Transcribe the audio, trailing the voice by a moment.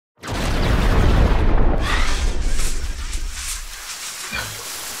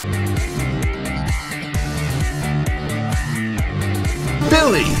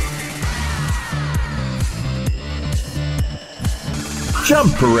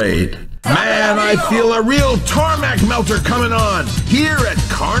Jump Parade. Man, I feel a real tarmac melter coming on here at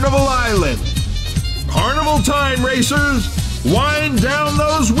Carnival Island. Carnival time, racers! Wind down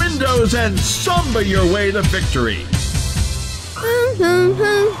those windows and samba your way to victory. 3,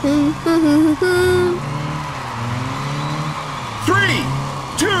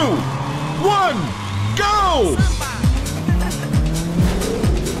 2, 1, go!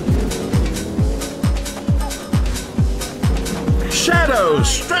 Shadow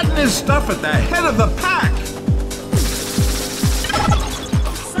strutting his stuff at the head of the pack.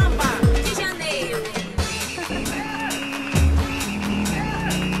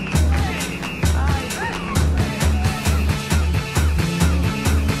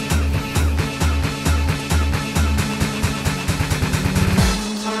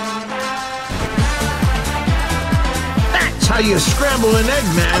 That's how you scramble an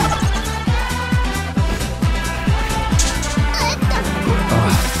egg, man.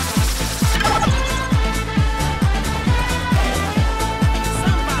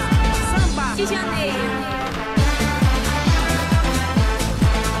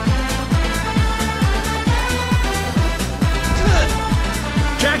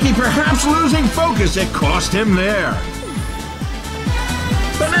 Jackie perhaps losing focus, it cost him there.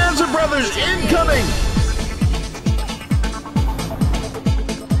 Bonanza Brothers incoming!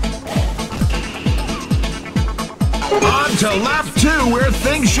 On to lap 2 where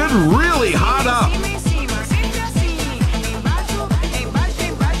things should really hot up.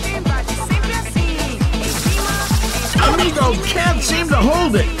 Amigo can't seem to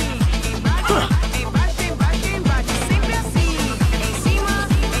hold it. Huh.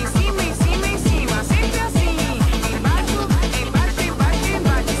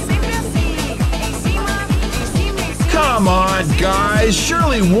 Come on, guys.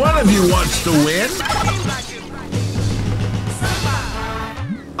 Surely one of you wants to win.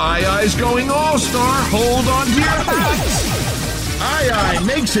 Ai-Ai's going all-star. Hold on to your hats. Ai-Ai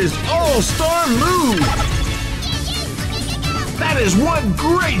makes his all-star move. That is one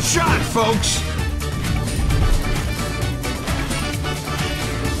great shot, folks.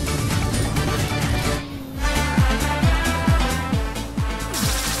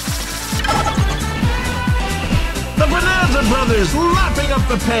 The Bonanza Brothers lapping up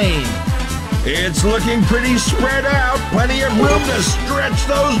the pain. It's looking pretty spread out. Plenty of room to stretch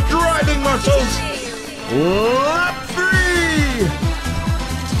those driving muscles. Lap 3.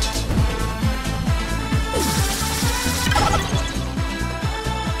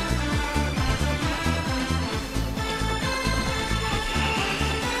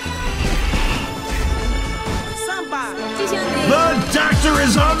 The doctor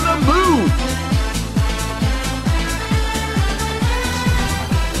is on the move.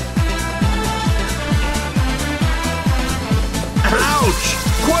 Ouch!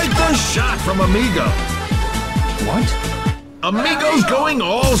 Quite the shot from Amigo. What? Amigo's going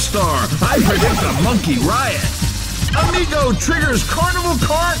all-star. I predict a monkey riot. Amigo triggers Carnival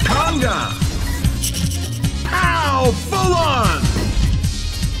Car Conga. Pow! Full on!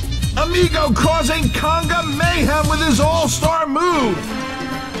 Amigo causing Conga mayhem with his all-star move.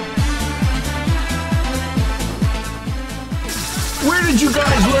 Where did you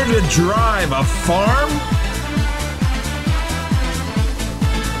guys learn to drive? A farm?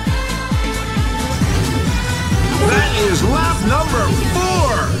 That is lap number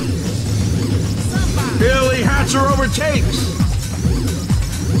 4. Billy Hatcher overtakes.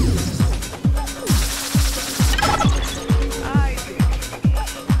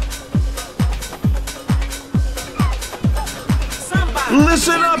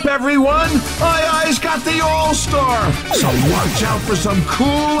 Listen up, everyone! Ai-Ai's got the All-Star, so watch out for some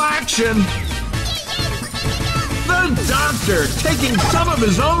cool action. The doctor taking some of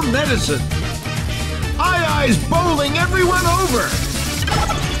his own medicine. Ai-Ai's bowling everyone over.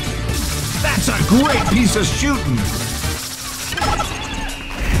 That's a great piece of shooting.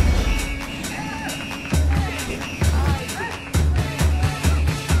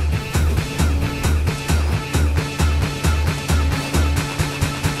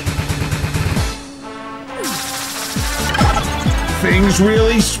 Things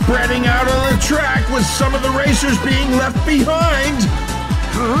really spreading out on the track with some of the racers being left behind.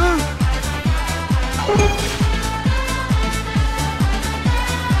 Huh?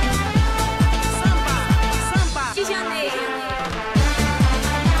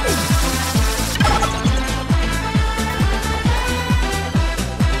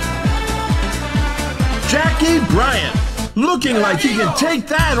 Jackie Bryant, looking like he can take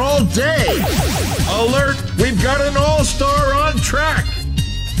that all day. Alert, we've got an all-star on track.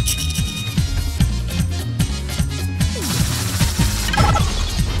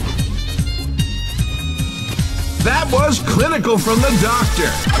 was clinical from the doctor.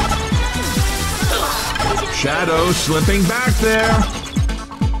 Shadow slipping back there.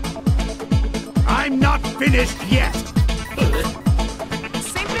 I'm not finished yet.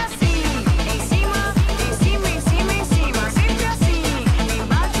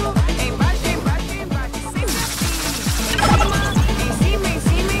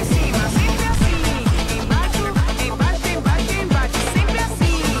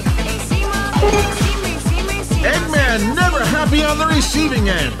 Eggman never happy on the receiving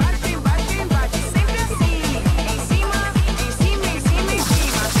end.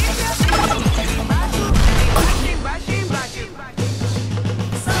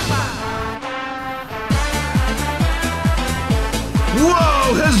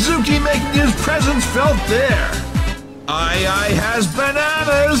 Whoa, Hazuki making his presence felt there. I has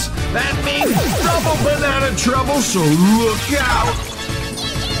bananas. That means double banana trouble, so look out.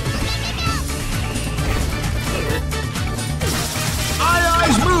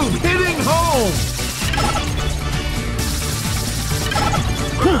 I's move, hitting home.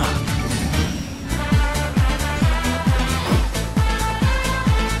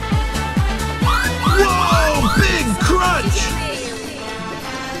 Whoa, big crunch.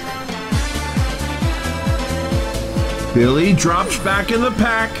 Billy drops back in the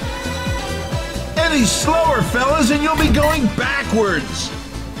pack. Any slower, fellas, and you'll be going backwards.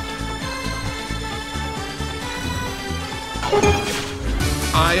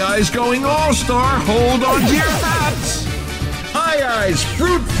 I's going all-star. Hold on to your hats. I's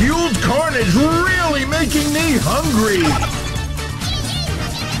fruit-fueled carnage really making me hungry.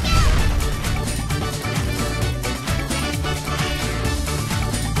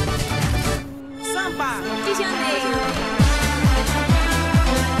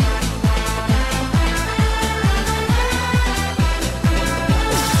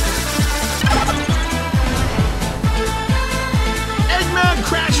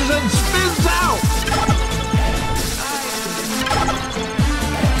 Crashes and spins out!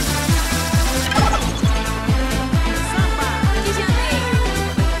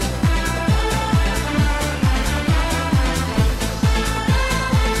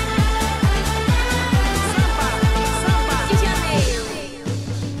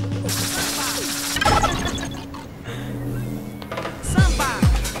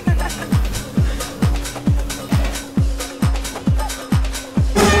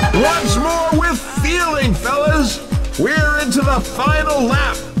 Once more with feeling, fellas. We're into the final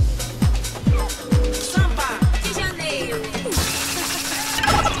lap.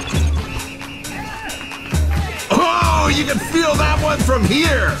 Oh, you can feel that one from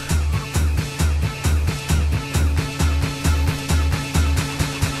here.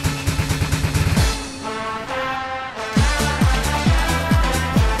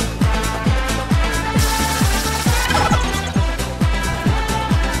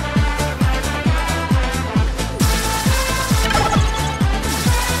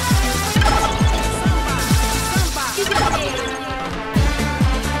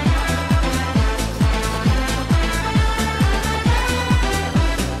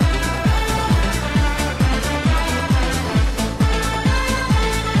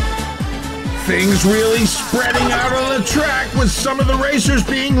 Things really spreading out on the track with some of the racers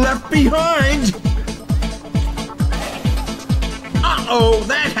being left behind. Uh-oh,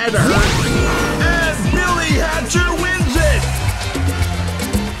 that had to hurt. And Billy Hatcher wins it.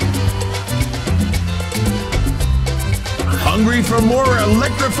 Hungry for more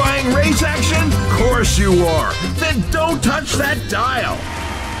electrifying race action? Of course you are. Then don't touch that dial.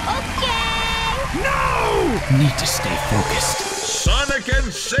 Okay. No! Need to stay focused. Sonic and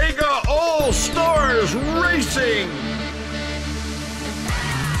Sega All-Stars Racing!